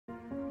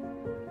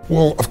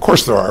Well, of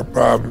course there are.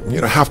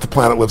 Half the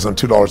planet lives on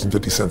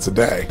 $2.50 a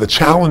day. The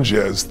challenge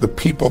is the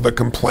people that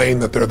complain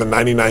that they're the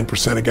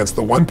 99% against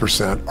the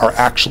 1% are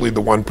actually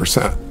the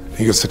 1%. And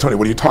he goes, Tony,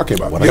 what are you talking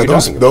about?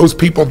 Those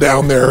people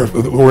down there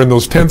who were in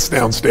those tents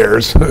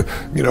downstairs,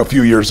 a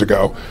few years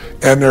ago,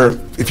 and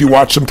if you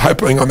watch them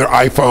typing on their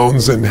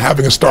iPhones and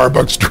having a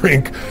Starbucks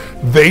drink,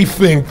 they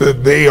think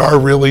that they are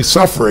really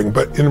suffering.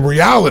 But in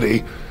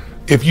reality,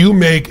 if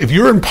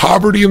you're in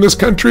poverty in this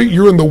country,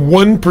 you're in the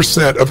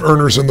 1% of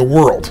earners in the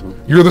world.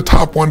 You're the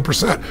top 1%.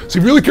 So if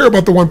you really care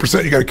about the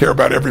 1%, you got to care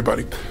about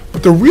everybody.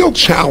 But the real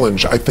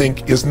challenge, I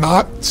think, is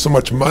not so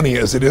much money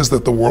as it is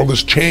that the world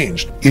has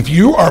changed. If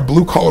you are a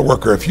blue-collar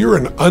worker, if you're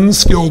an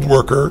unskilled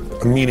worker,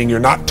 meaning you're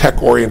not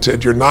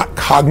tech-oriented, you're not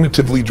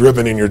cognitively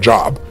driven in your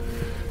job,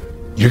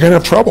 you're going to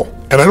have trouble.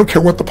 And I don't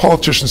care what the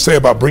politicians say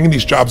about bringing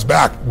these jobs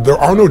back. There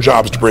are no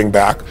jobs to bring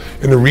back.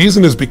 And the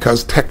reason is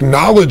because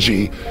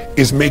technology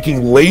is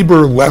making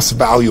labor less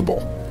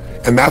valuable.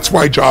 And that's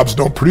why jobs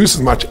don't produce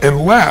as much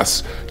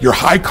unless you're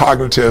high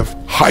cognitive,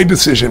 high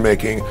decision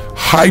making,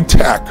 high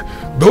tech.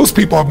 Those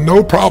people have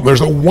no problem.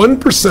 There's a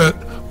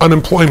 1%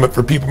 unemployment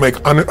for people who make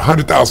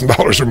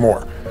 $100,000 or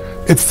more.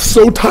 It's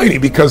so tiny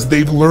because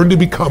they've learned to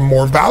become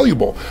more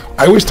valuable.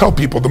 I always tell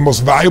people the most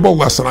valuable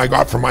lesson I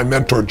got from my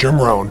mentor, Jim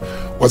Rohn,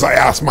 was I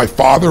asked, my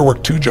father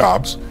worked 2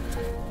 jobs.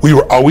 We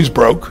were always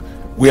broke.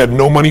 We had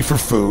no money for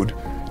food.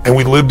 And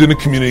we lived in a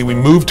community we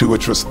moved to,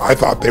 which was, I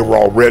thought they were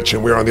all rich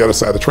and we were on the other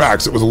side of the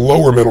tracks. It was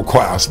lower middle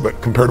class,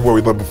 but compared to where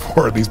we lived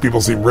before, these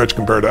people seem rich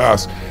compared to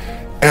us.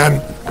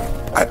 And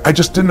I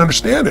just didn't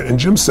understand it. And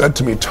Jim said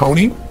to me,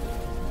 Tony,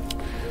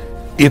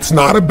 it's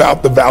not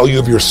about the value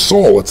of your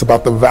soul, it's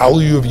about the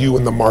value of you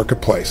in the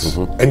marketplace.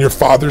 And your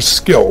father's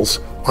skills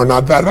are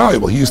not that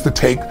valuable. He was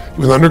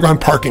an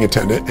underground parking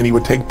attendant, and he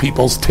would take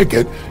people's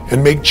ticket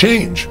and make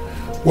change.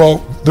 Well,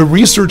 the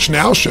research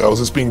now shows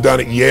it's being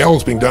done at Yale,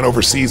 it's being done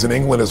overseas in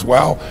England as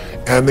well,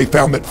 and they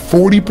found that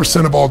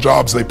 40% of all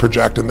jobs they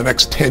project in the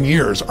next 10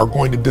 years are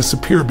going to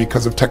disappear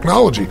because of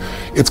technology.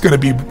 It's going to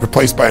be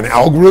replaced by an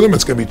algorithm,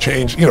 it's going to be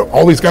changed.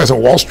 All these guys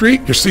on Wall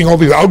Street, you're seeing all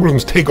these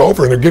algorithms take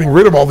over and they're getting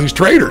rid of all these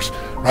traders,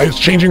 right? It's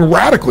changing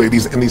radically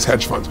in these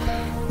hedge funds.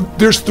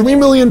 There's 3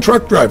 million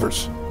truck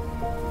drivers.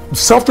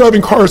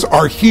 Self-driving cars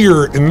are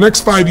here. In the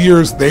next 5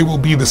 years, they will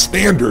be the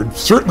standard,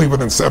 certainly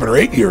within 7 or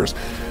 8 years.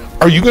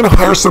 Are you going to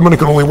hire someone who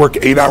can only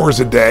work 8 hours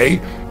a day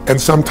and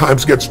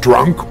sometimes gets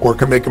drunk or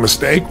can make a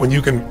mistake when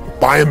you can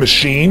buy a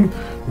machine,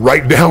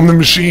 write down the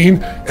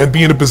machine, and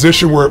be in a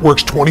position where it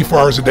works 24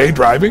 hours a day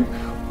driving?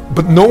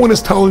 But no one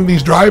is telling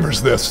these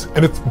drivers this,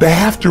 and they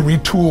have to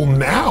retool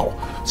now.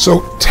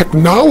 So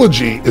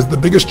technology is the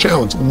biggest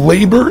challenge.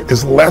 Labor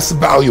is less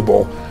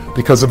valuable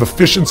because of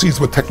efficiencies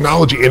with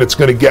technology, and it's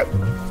going to get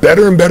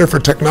better and better for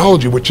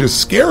technology, which is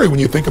scary when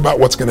you think about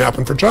what's going to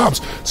happen for jobs.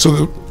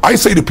 So I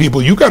say to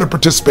people, you've got to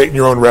participate in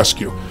your own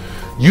rescue.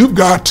 You've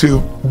got to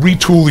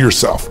retool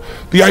yourself.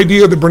 The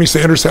idea that Bernie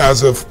Sanders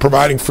has of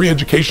providing free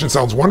education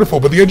sounds wonderful,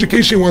 but the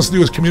education he wants to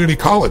do is community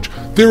college.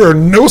 There are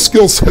no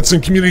skill sets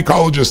in community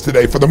colleges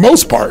today, for the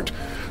most part,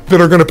 that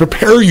are going to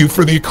prepare you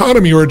for the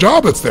economy or a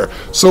job that's there.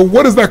 So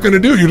what is that going to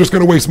do? You're just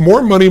going to waste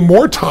more money,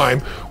 more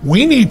time.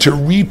 We need to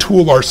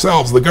retool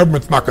ourselves. The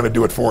government's not going to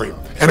do it for you.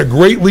 And a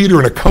great leader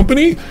in a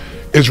company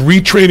is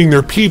retraining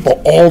their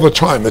people all the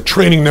time. The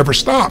training never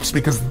stops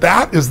because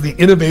that is the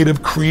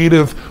innovative,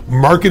 creative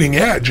marketing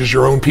edge, is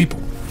your own people.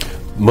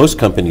 Most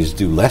companies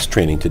do less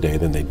training today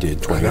than they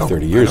did 20 or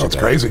 30 years ago. It's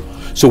crazy.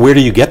 So where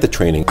do you get the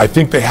training? I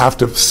think they have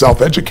to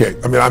self-educate.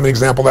 I mean, I'm an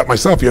example of that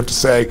myself. You have to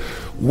say,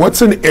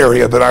 what's an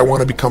area that I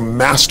want to become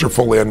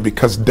masterful in?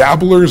 Because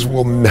dabblers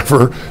will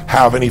never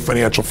have any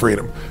financial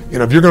freedom.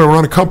 If you're going to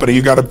run a company,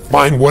 you got to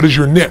find what is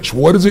your niche.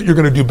 What is it you're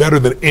going to do better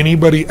than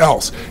anybody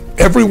else?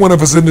 Every one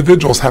of us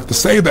individuals have to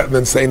say that and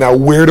then say, now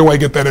where do I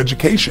get that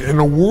education? In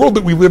a world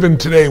that we live in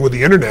today with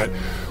the internet,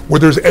 where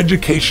there's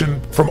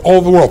education from all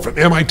over the world, from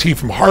MIT,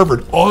 from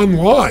Harvard,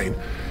 online,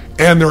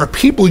 and there are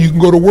people you can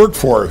go to work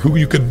for who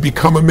you could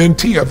become a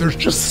mentee of. There's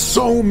just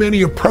so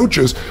many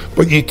approaches,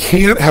 but you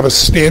can't have a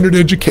standard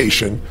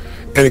education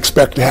and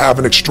expect to have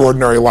an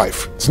extraordinary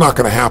life. It's not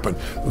going to happen.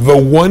 The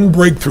one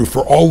breakthrough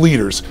for all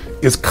leaders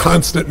is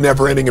constant,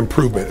 never-ending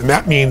improvement. And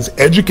that means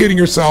educating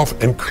yourself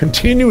and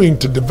continuing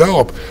to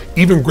develop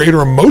even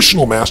greater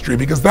emotional mastery,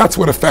 because that's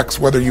what affects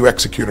whether you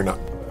execute or not.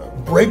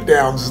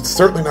 Breakdowns, it's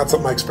certainly not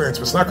something I experience,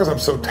 but it's not because I'm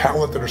so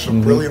talented or so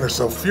brilliant or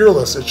so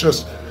fearless. It's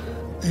just,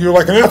 you're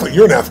like an athlete.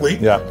 You're an athlete.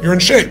 Yeah. You're in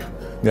shape.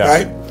 Yeah.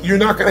 Right? You're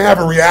not going to have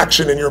a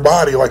reaction in your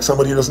body like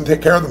somebody who doesn't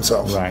take care of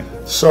themselves. Right.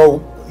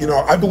 So,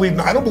 I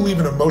don't believe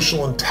in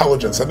emotional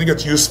intelligence. I think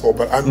it's useful,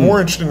 but I'm more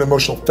interested in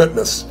emotional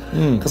fitness,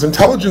 because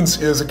intelligence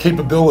is a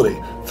capability.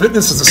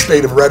 Fitness is a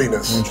state of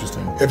readiness.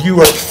 Interesting. If you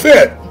are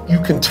fit,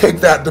 you can take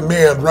that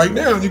demand right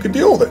now and you can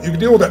deal with it. You can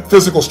deal with that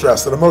physical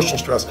stress, that emotional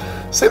stress.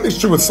 Same thing's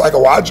true with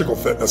psychological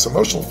fitness,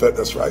 emotional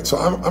fitness, right? So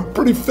I'm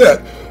pretty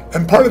fit,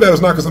 and part of that is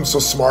not because I'm so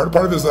smart.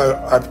 Part of it is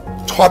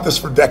I've taught this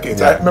for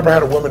decades. Yeah. I remember I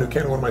had a woman who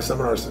came to one of my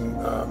seminars, and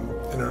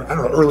in her, I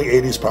don't know, early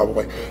 80s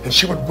probably. And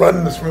she would run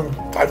in this room,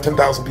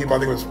 10,000 people. I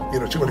think it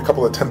was, she went a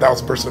couple of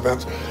 10,000 person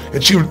events.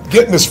 And she would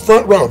get in this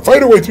front row and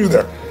fight her way through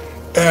there.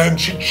 And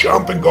she'd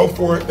jump and go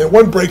for it. And at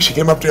one break, she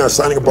came up to me, I was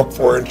signing a book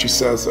for her, and she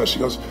says, she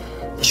goes,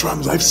 Mr.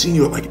 Robbins, I've seen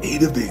you at like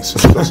 8 of these.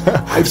 She goes,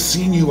 I've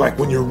seen you like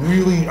when you're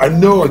really, I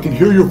know, I can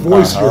hear your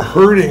voice, you're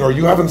hurting or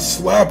you haven't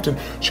slept. And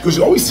she goes,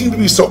 you always seem to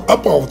be so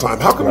up all the time.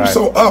 How come you're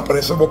so up? And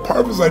I said, well, part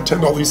of it is I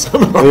attend all these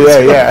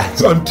seminars.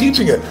 So I'm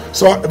teaching it.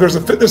 So there's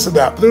a fitness to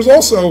that. But there's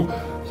also,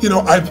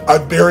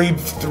 I've buried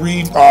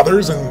 3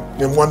 fathers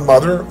and 1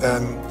 mother,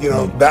 and,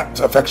 that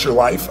affects your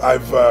life.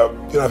 I've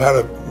had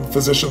a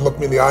physician look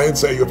me in the eye and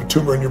say, you have a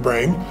tumor in your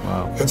brain.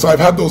 Wow. And so I've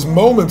had those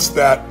moments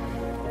that,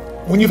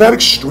 when you've had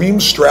extreme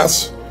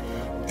stress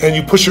and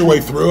you push your way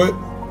through it,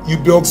 you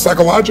build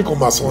psychological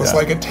muscle. Yeah. It's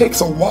like it takes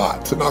a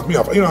lot to knock me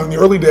off. In the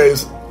early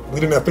days, we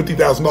didn't have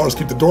 $50,000 to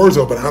keep the doors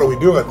open. How do we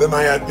do it? Then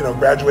I had,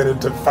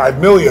 graduated to $5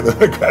 million. Then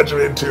I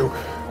graduated to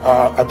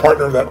a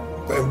partner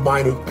of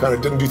mine who kind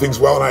of didn't do things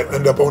well, and I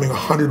ended up owning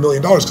 $100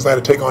 million because I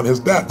had to take on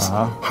his debts.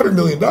 $100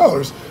 million.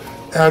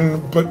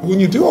 But when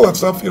you do all that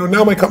stuff,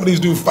 now my companies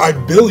do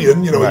 $5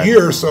 billion, a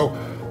year. So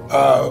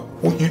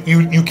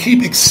you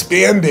keep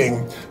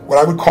expanding what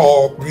I would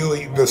call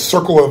really the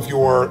circle of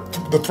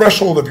the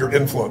threshold of your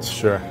influence.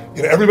 Sure.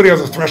 Everybody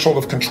has a threshold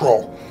of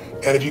control,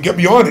 and if you get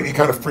beyond it, you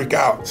kind of freak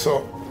out.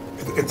 So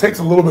it takes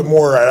a little bit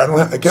more. I don't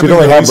have. So you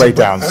don't have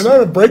breakdowns. I don't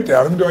have a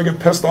breakdown. Do I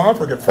get pissed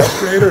off or get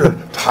frustrated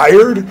or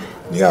tired?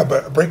 Yeah,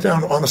 but a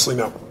breakdown, honestly,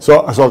 no.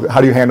 So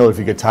how do you handle it if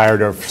you get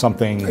tired of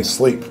something? I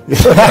sleep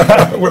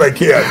when I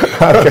can.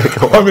 Okay,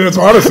 cool. I mean,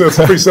 it's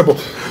pretty simple.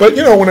 But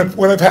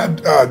when I've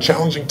had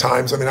challenging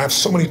times, I have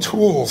so many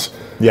tools.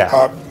 Yeah.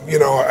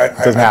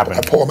 Doesn't happen.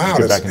 I pull them out,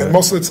 and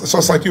mostly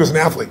it's like you as an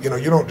athlete. You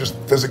don't just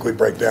physically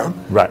break down.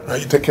 Right.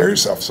 You take care of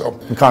yourself. So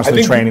you're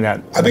constantly training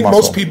that. I think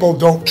most people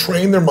don't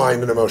train their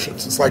mind and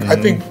emotions. It's like I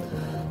think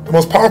the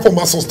most powerful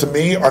muscles to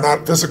me are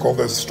not physical.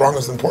 They're as strong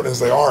as important as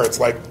they are. It's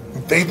like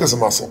faith is a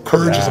muscle,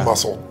 courage is a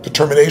muscle,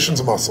 determination is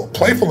a muscle,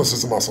 playfulness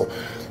is a muscle.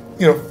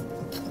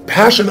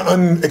 Passion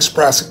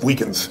unexpressed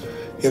weakens.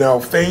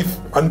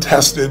 Faith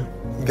untested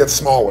gets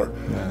smaller.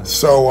 Yeah.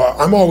 So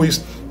I'm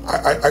always,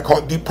 I call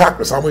it deep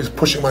practice. I'm always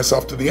pushing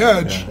myself to the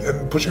edge,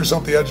 and pushing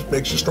yourself to the edge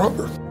makes you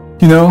stronger.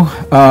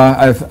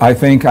 I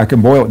think I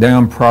can boil it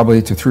down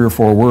probably to 3 or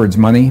 4 words: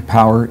 money,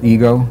 power,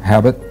 ego,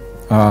 habit.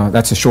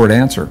 That's a short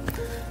answer.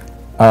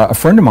 A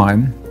friend of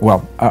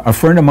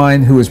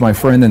mine who is my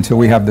friend until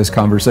we have this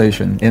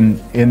conversation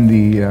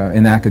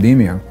in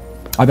academia,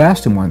 I've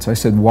asked him once, I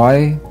said,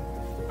 why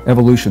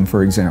evolution,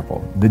 for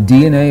example? The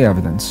DNA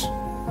evidence,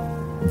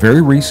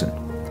 very recent,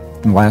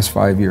 in the last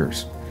 5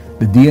 years,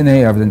 the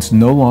DNA evidence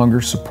no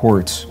longer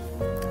supports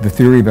the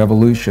theory of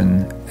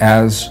evolution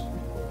as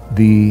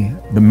the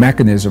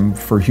mechanism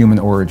for human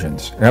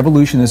origins.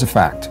 Evolution is a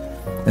fact.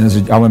 And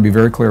I want to be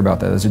very clear about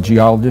that. As a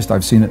geologist,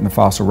 I've seen it in the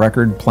fossil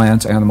record,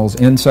 plants, animals,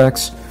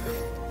 insects,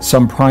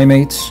 some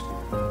primates.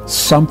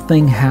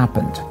 Something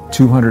happened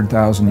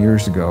 200,000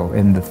 years ago,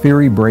 and the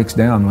theory breaks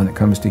down when it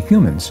comes to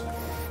humans.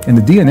 And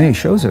the DNA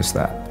shows us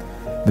that.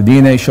 The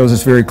DNA shows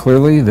us very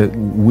clearly that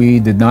we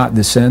did not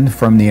descend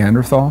from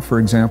Neanderthal, for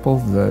example.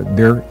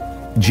 Their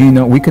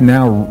genome, we can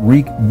now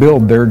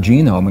rebuild their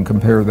genome and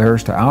compare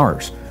theirs to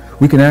ours.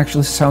 We can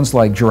actually, sounds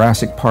like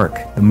Jurassic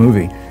Park, the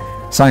movie.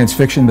 Science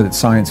fiction, but it's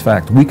science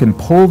fact. We can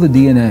pull the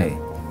DNA.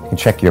 You can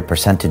check your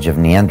percentage of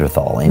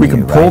Neanderthal in you, We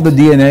can pull the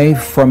DNA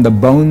from the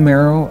bone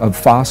marrow of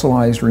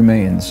fossilized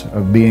remains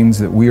of beings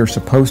that we are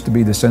supposed to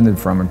be descended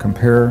from and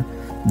compare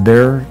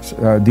their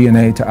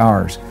DNA to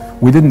ours.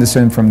 We didn't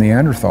descend from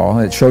Neanderthal.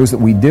 It shows that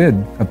we did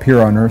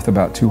appear on Earth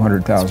about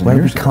 200,000 years ago.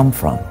 Where did we come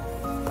from?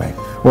 Right.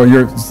 Well,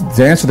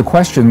 to answer the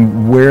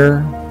question,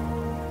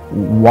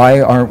 why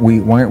aren't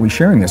we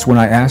sharing this? When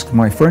I asked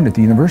my friend at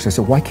the university, I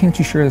said, why can't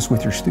you share this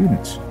with your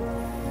students?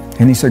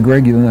 And he said,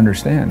 Greg, you don't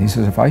understand. He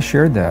says, if I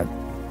shared that,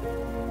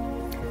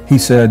 he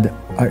said,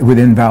 it would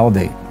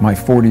invalidate my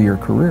 40-year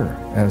career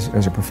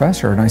as a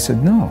professor. And I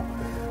said, no.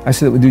 I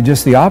said, it would do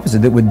just the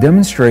opposite. It would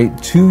demonstrate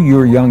to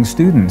your young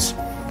students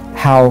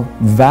how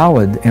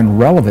valid and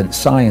relevant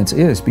science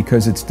is,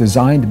 because it's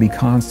designed to be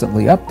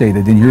constantly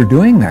updated, and you're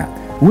doing that.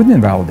 It wouldn't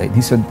invalidate.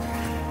 He said,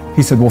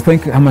 well,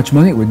 think how much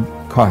money it would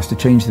cost to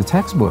change the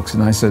textbooks.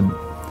 And I said,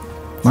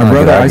 my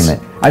brother,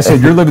 I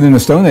said, you're living in the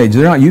Stone Age.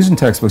 They're not using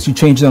textbooks. You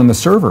change it on the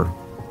server,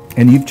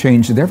 and you've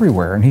changed it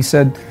everywhere. And he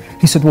said,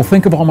 well,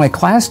 think of all my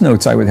class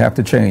notes I would have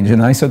to change.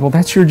 And I said, well,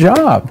 that's your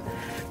job.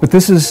 But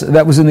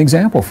that was an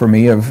example for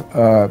me of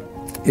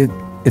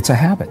it's a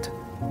habit.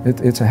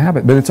 It's a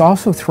habit, but it's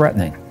also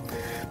threatening.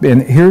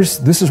 And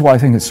this is why I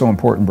think it's so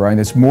important, Brian.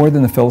 It's more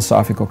than a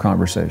philosophical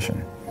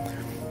conversation.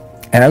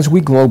 As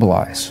we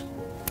globalize,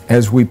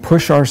 as we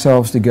push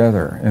ourselves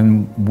together,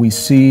 and we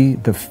see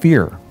the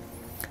fear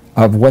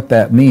of what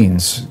that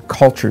means,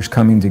 cultures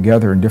coming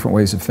together in different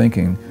ways of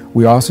thinking,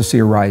 we also see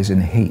a rise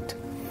in hate.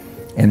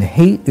 And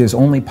hate is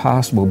only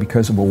possible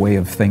because of a way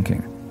of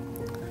thinking.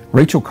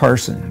 Rachel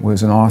Carson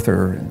was an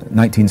author in the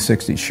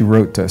 1960s. She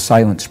wrote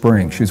Silent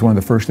Spring. She was one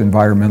of the first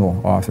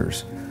environmental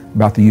authors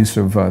about the use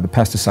of the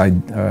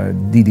pesticide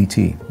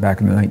DDT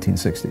back in the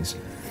 1960s.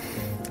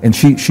 And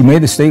she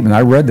made a statement.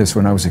 I read this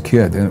when I was a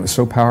kid, and it was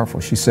so powerful.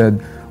 She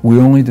said, "We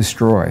only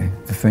destroy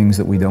the things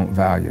that we don't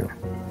value."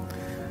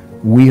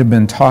 We have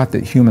been taught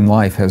that human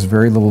life has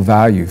very little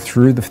value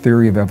through the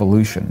theory of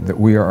evolution, that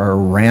we are a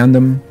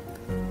random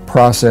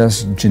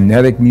process,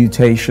 genetic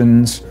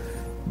mutations.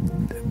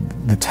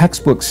 The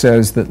textbook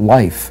says that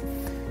life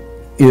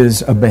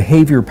is a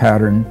behavior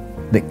pattern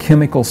that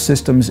chemical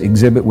systems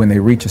exhibit when they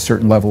reach a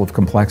certain level of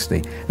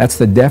complexity. That's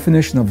the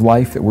definition of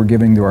life that we're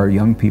giving to our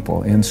young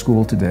people in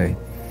school today.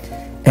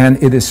 And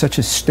it is such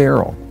a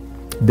sterile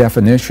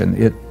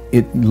definition.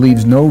 It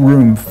leaves no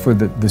room for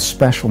the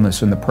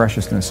specialness and the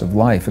preciousness of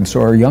life. And so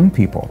our young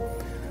people,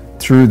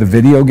 through the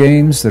video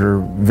games that are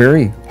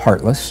very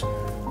heartless,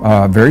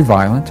 very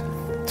violent,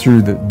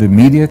 through the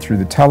media, through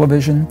the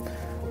television,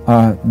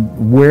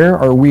 where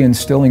are we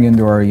instilling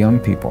into our young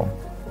people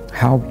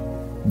how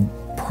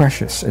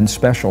precious and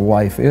special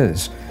life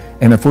is?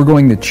 And if we're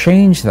going to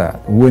change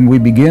that, when we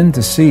begin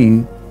to see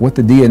what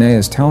the DNA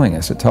is telling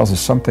us, it tells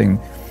us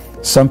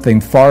something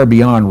far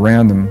beyond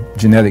random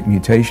genetic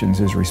mutations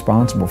is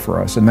responsible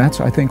for us. And that's,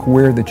 I think,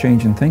 where the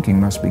change in thinking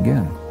must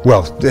begin.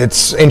 Well,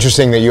 it's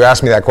interesting that you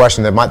asked me that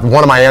question. That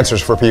one of my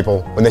answers for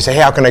people, when they say,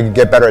 hey, how can I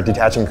get better at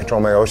detaching and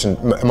controlling my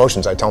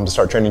emotions, I tell them to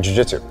start training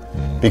jiu-jitsu.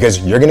 Because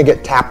you're going to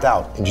get tapped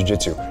out in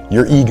jiu-jitsu.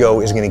 Your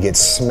ego is going to get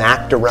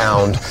smacked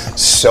around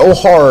so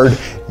hard,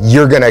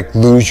 you're going to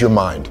lose your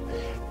mind.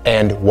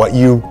 And the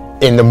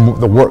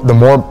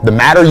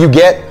madder you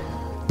get,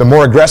 the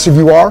more aggressive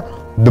you are,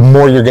 the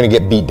more you're going to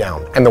get beat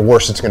down, and the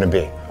worse it's going to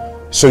be.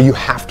 So you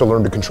have to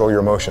learn to control your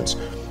emotions,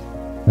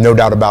 no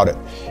doubt about it.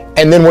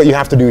 And then what you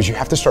have to do is you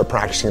have to start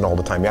practicing it all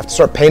the time. You have to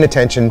start paying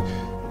attention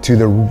to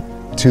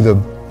the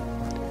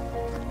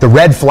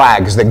red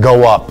flags that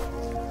go up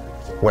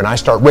when I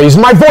start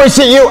raising my voice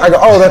at you. I go,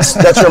 oh, that's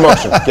your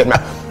emotion. Get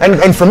mad.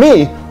 And for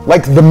me,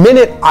 like the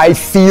minute I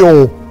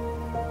feel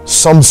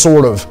some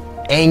sort of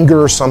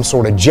anger, some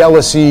sort of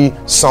jealousy,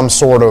 some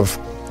sort of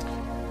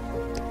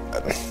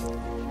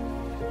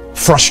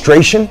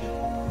frustration,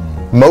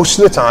 most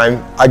of the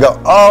time I go,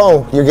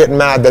 oh, you're getting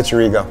mad, that's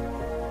your ego.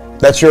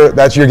 You're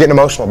getting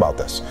emotional about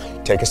this.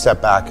 Take a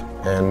step back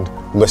and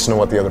listen to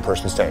what the other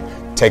person's saying.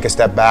 Take a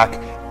step back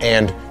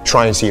and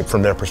try and see it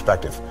from their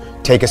perspective.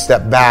 Take a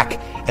step back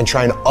and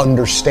try and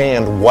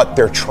understand what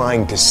they're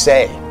trying to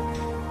say.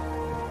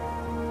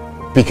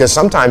 Because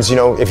sometimes,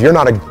 if you're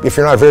not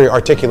a very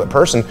articulate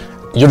person,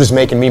 you're just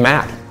making me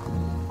mad.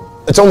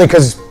 It's only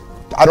because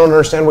I don't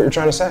understand what you're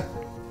trying to say.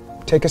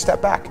 Take a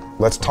step back.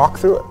 Let's talk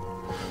through it.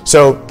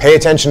 So pay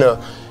attention to,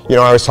 I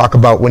always talk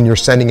about when you're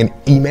sending an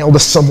email to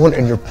someone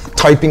and you're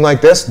typing like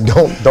this,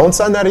 don't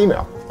send that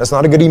email. That's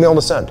not a good email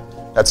to send.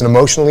 That's an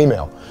emotional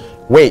email.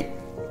 Wait,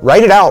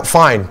 write it out,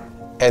 fine,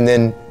 and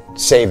then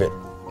save it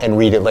and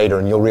read it later,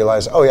 and you'll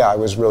realize, oh yeah, I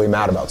was really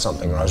mad about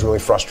something, or I was really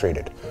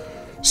frustrated.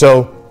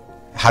 So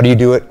how do you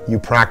do it? You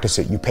practice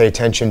it. You pay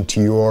attention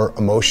to your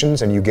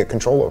emotions and you get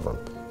control over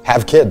them.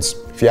 Have kids.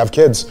 If you have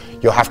kids,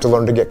 you'll have to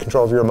learn to get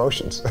control of your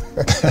emotions.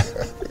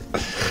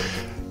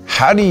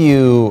 How do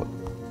you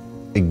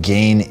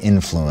gain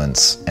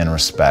influence and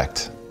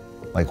respect?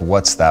 Like,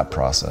 what's that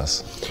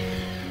process?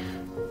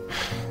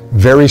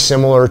 Very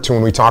similar to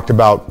when we talked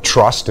about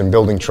trust and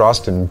building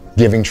trust and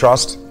giving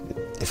trust.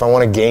 If I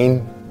want to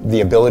gain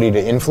the ability to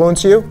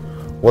influence you,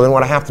 well, then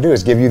what I have to do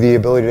is give you the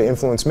ability to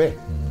influence me.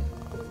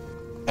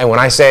 And when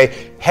I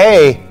say,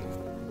 hey,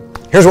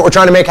 here's what we're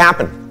trying to make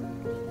happen.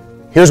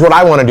 Here's what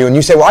I want to do. And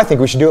you say, well, I think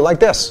we should do it like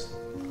this.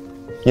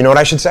 You know what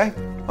I should say?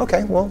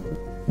 Okay, well,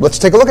 let's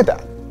take a look at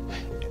that.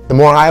 The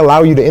more I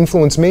allow you to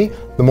influence me,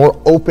 the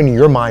more open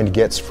your mind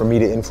gets for me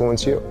to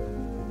influence you.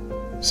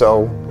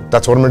 So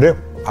that's what I'm going to do.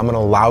 I'm going to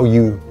allow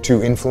you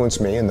to influence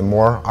me, and the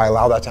more I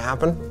allow that to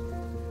happen,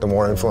 the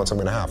more influence I'm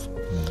going to have.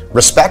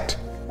 Respect,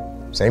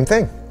 same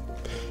thing.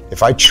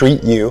 If I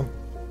treat you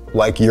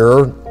like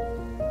you're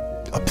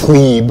a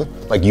plebe,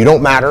 like you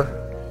don't matter,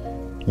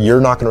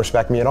 you're not going to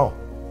respect me at all.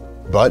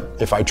 But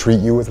if I treat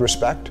you with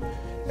respect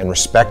and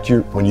respect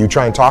you, when you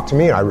try and talk to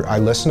me, I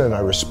listen and I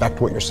respect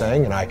what you're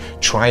saying and I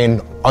try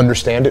and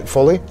understand it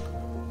fully,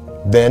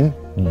 then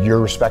your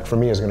respect for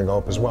me is going to go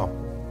up as well.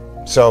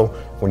 So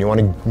when you want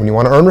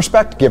to earn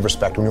respect, give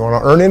respect. When you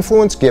want to earn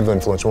influence, give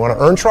influence. When you want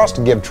to earn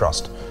trust, give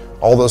trust.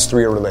 All those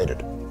three are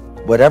related.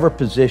 Whatever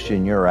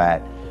position you're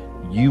at,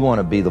 you want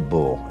to be the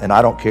bull. And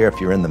I don't care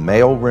if you're in the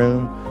mail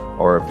room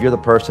or if you're the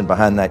person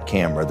behind that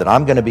camera, that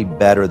I'm going to be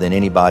better than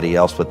anybody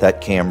else with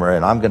that camera,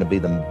 and I'm going to be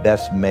the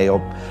best mail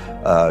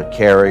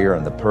carrier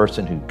and the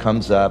person who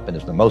comes up and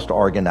is the most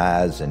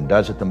organized and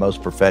does it the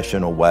most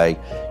professional way.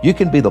 You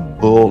can be the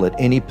bull at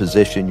any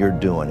position you're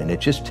doing, and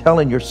it's just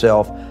telling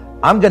yourself,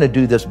 I'm going to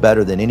do this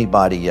better than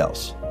anybody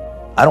else.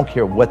 I don't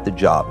care what the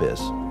job is.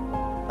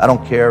 I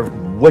don't care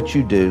what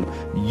you do.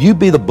 You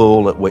be the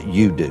bull at what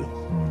you do.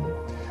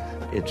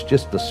 It's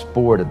just the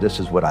sport of this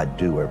is what I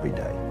do every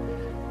day.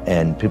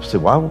 And people say,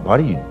 why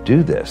do you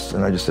do this?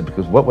 And I just said,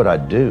 because what would I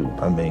do?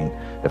 I mean,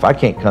 if I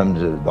can't come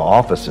to the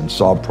office and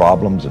solve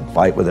problems and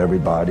fight with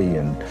everybody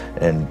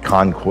and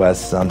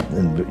conquest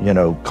something, you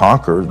know,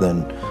 conquer,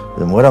 then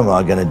what am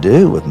I going to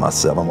do with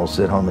myself? I'm going to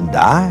sit home and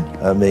die?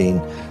 I mean,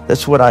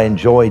 that's what I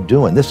enjoy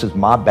doing. This is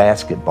my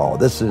basketball.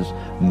 This is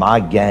my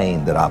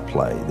game that I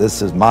play.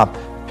 This is my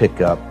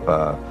pickup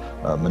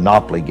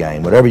Monopoly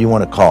game, whatever you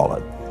want to call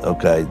it.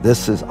 Okay,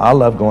 I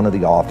love going to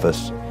the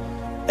office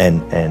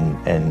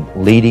and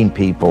leading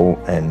people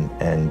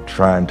and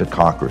trying to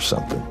conquer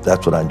something.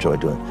 That's what I enjoy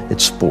doing.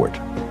 It's sport.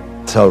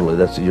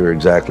 Totally, you're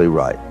exactly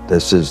right.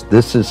 This is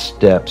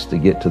steps to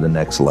get to the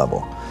next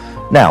level.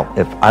 Now,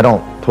 if I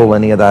don't pull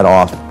any of that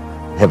off,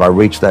 have I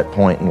reached that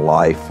point in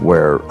life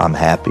where I'm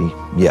happy?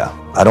 Yeah.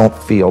 I don't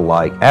feel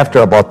like, after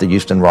I bought the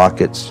Houston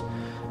Rockets,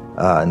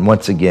 and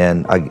once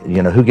again,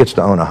 who gets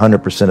to own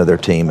 100% of their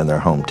team in their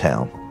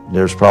hometown?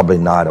 There's probably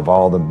not, of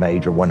all the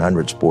major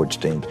 100 sports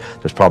teams,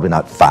 there's probably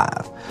not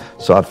 5.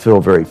 So I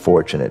feel very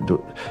fortunate.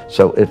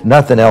 So if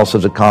nothing else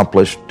is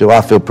accomplished, do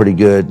I feel pretty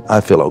good?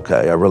 I feel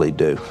okay. I really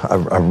do.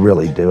 I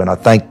really do. And I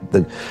thank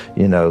the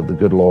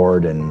good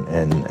Lord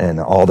and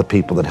all the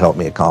people that helped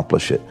me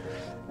accomplish it.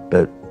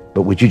 But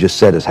what you just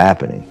said is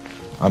happening.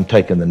 I'm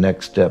taking the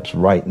next steps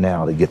right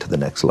now to get to the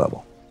next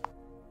level.